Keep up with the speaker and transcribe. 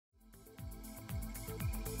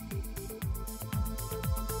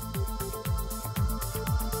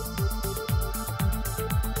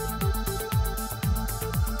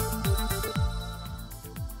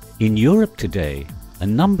In Europe today, a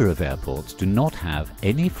number of airports do not have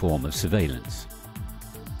any form of surveillance.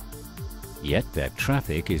 Yet their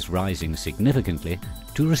traffic is rising significantly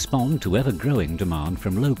to respond to ever-growing demand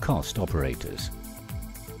from low-cost operators.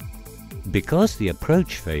 Because the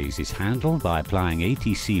approach phase is handled by applying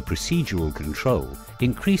ATC procedural control,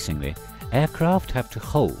 increasingly aircraft have to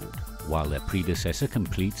hold while their predecessor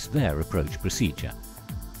completes their approach procedure.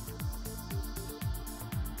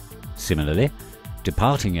 Similarly,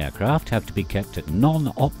 departing aircraft have to be kept at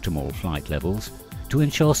non-optimal flight levels to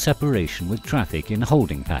ensure separation with traffic in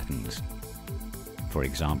holding patterns. For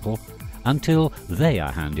example, until they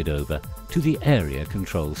are handed over to the area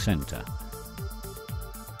control center.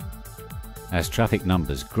 As traffic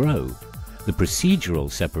numbers grow, the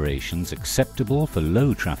procedural separations acceptable for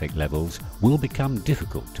low traffic levels will become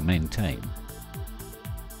difficult to maintain.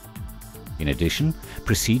 In addition,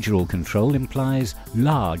 procedural control implies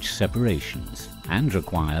large separations and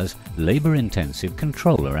requires labor-intensive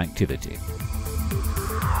controller activity.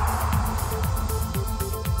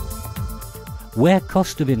 Where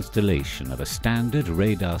cost of installation of a standard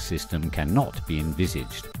radar system cannot be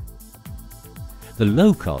envisaged, the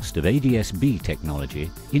low cost of ADS-B technology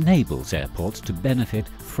enables airports to benefit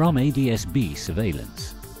from ADS-B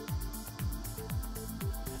surveillance.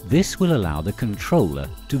 This will allow the controller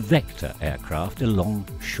to vector aircraft along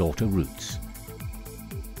shorter routes.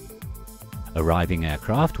 Arriving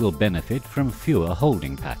aircraft will benefit from fewer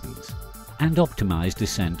holding patterns and optimize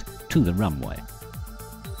descent to the runway.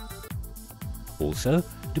 Also,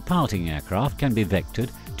 departing aircraft can be vectored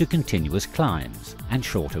to continuous climbs and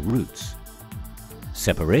shorter routes.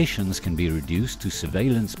 Separations can be reduced to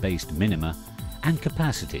surveillance-based minima and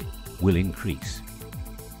capacity will increase.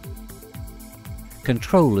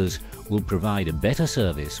 Controllers will provide a better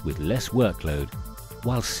service with less workload,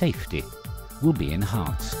 while safety will be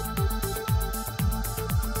enhanced.